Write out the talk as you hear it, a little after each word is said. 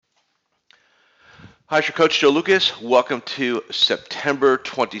Hi, it's your coach Joe Lucas. Welcome to September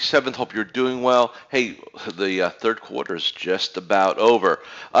 27th. Hope you're doing well. Hey, the third quarter is just about over.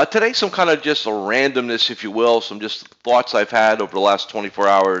 Today, some kind of just a randomness, if you will, some just thoughts I've had over the last 24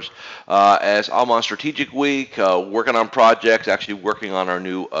 hours as I'm on strategic week, working on projects, actually working on our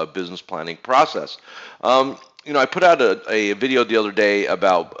new business planning process. I put out a video the other day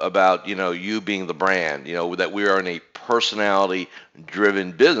about you being the brand. That we are in a personality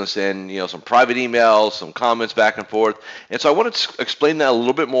driven business, and some private emails, some comments back and forth, and so I wanted to explain that a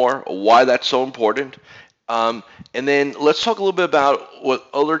little bit more, why that's so important. And then let's talk a little bit about what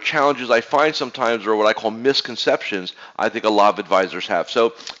other challenges I find sometimes, or what I call misconceptions I think a lot of advisors have.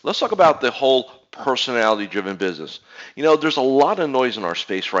 So let's talk about the whole personality driven business. There's a lot of noise in our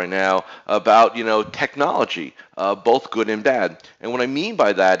space right now about, technology, both good and bad. And what I mean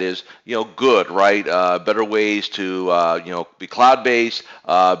by that is, good, right? Better ways to, be cloud-based,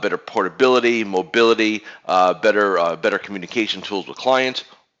 better portability, mobility, better communication tools with clients,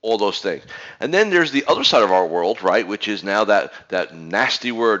 all those things. And then there's the other side of our world, right, which is now that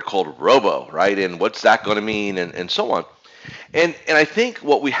nasty word called robo, right? And what's that going to mean, and so on. And I think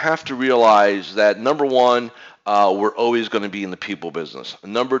what we have to realize that number one, we're always going to be in the people business.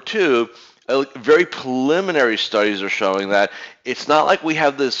 Number two, very preliminary studies are showing that it's not like we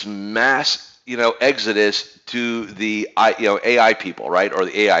have this mass, exodus to the AI people, right, or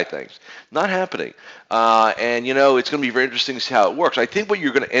the AI things. Not happening. And it's going to be very interesting to see how it works. I think what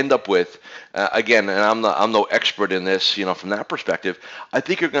you're going to end up with, again, and I'm no expert in this, from that perspective. I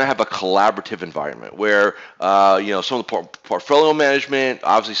think you're going to have a collaborative environment where, some of the portfolio management,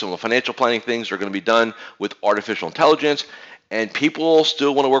 obviously some of the financial planning things are going to be done with artificial intelligence. And people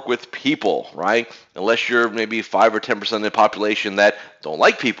still want to work with people, right? Unless you're maybe 5 or 10% of the population that don't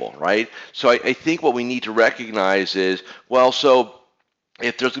like people, right? So I think what we need to recognize is, well, so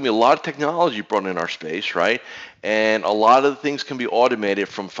if there's going to be a lot of technology brought in our space, right, and a lot of the things can be automated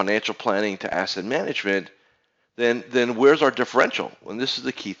from financial planning to asset management, then where's our differential? And this is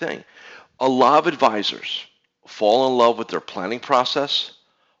the key thing. A lot of advisors fall in love with their planning process,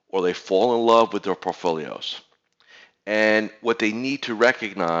 or they fall in love with their portfolios. And what they need to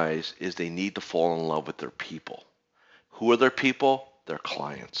recognize is they need to fall in love with their people. Who are their people? Their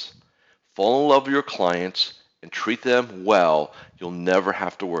clients. Fall in love with your clients and treat them well. You'll never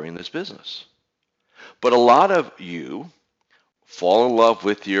have to worry in this business. But a lot of you fall in love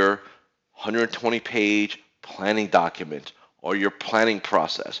with your 120-page planning document, or your planning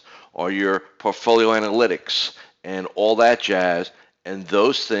process, or your portfolio analytics, and all that jazz, and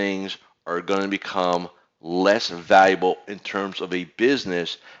those things are going to become less valuable in terms of a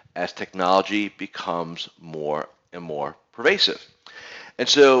business as technology becomes more and more pervasive. And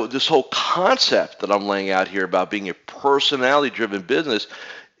so this whole concept that I'm laying out here about being a personality-driven business,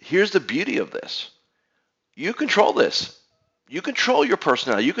 here's the beauty of this. You control this. You control your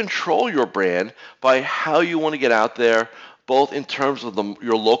personality. You control your brand by how you want to get out there, both in terms of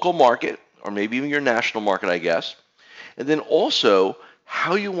your local market, or maybe even your national market, I guess, and then also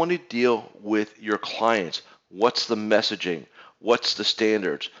how you want to deal with your clients. What's the messaging? What's the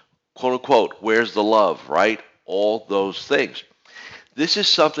standards? Quote unquote, where's the love, right? All those things. This is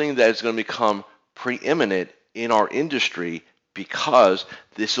something that is going to become preeminent in our industry because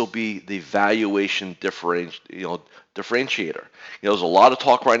this will be the valuation differentiator. There's a lot of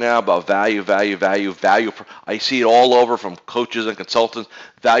talk right now about value. I see it all over from coaches and consultants.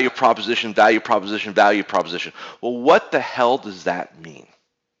 Value proposition. Well, what the hell does that mean?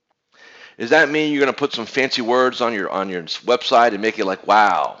 Does that mean you're going to put some fancy words on your website and make it like,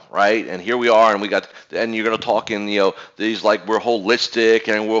 wow, right? And here we are, and you're going to talk in these, like, we're holistic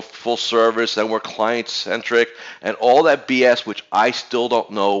and we're full service and we're client centric and all that BS, which I still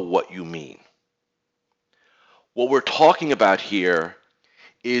don't know what you mean. What we're talking about here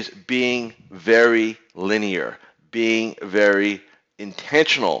is being very linear, being very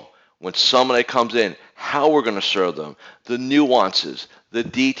intentional when somebody comes in, how we're going to serve them, the nuances, the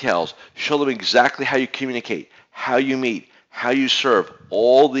details, show them exactly how you communicate, how you meet, how you serve,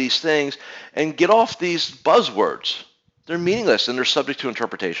 all these things, and get off these buzzwords. They're meaningless and they're subject to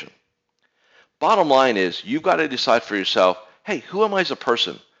interpretation. Bottom line is, you've got to decide for yourself, hey, who am I as a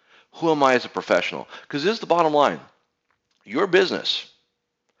person? Who am I as a professional? Because this is the bottom line. Your business,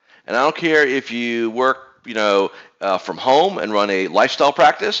 and I don't care if you work from home and run a lifestyle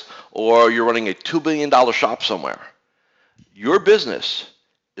practice, or you're running a $2 billion shop somewhere. Your business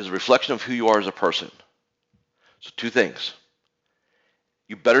is a reflection of who you are as a person. So two things.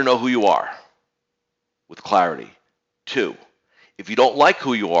 You better know who you are with clarity. Two, if you don't like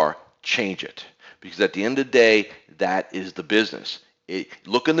who you are, change it. Because at the end of the day, that is the business.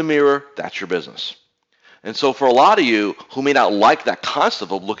 Look in the mirror, that's your business. And so for a lot of you who may not like that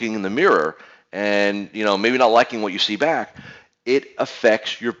concept of looking in the mirror and, maybe not liking what you see back, it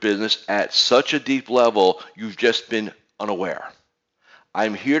affects your business at such a deep level you've just been unaware.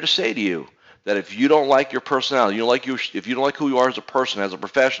 I'm here to say to you that if you don't like your personality, if you don't like who you are as a person, as a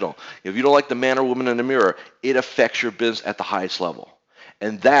professional, if you don't like the man or woman in the mirror, it affects your business at the highest level.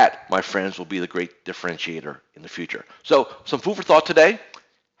 And that, my friends, will be the great differentiator in the future. So some food for thought today.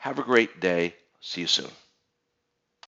 Have a great day. See you soon.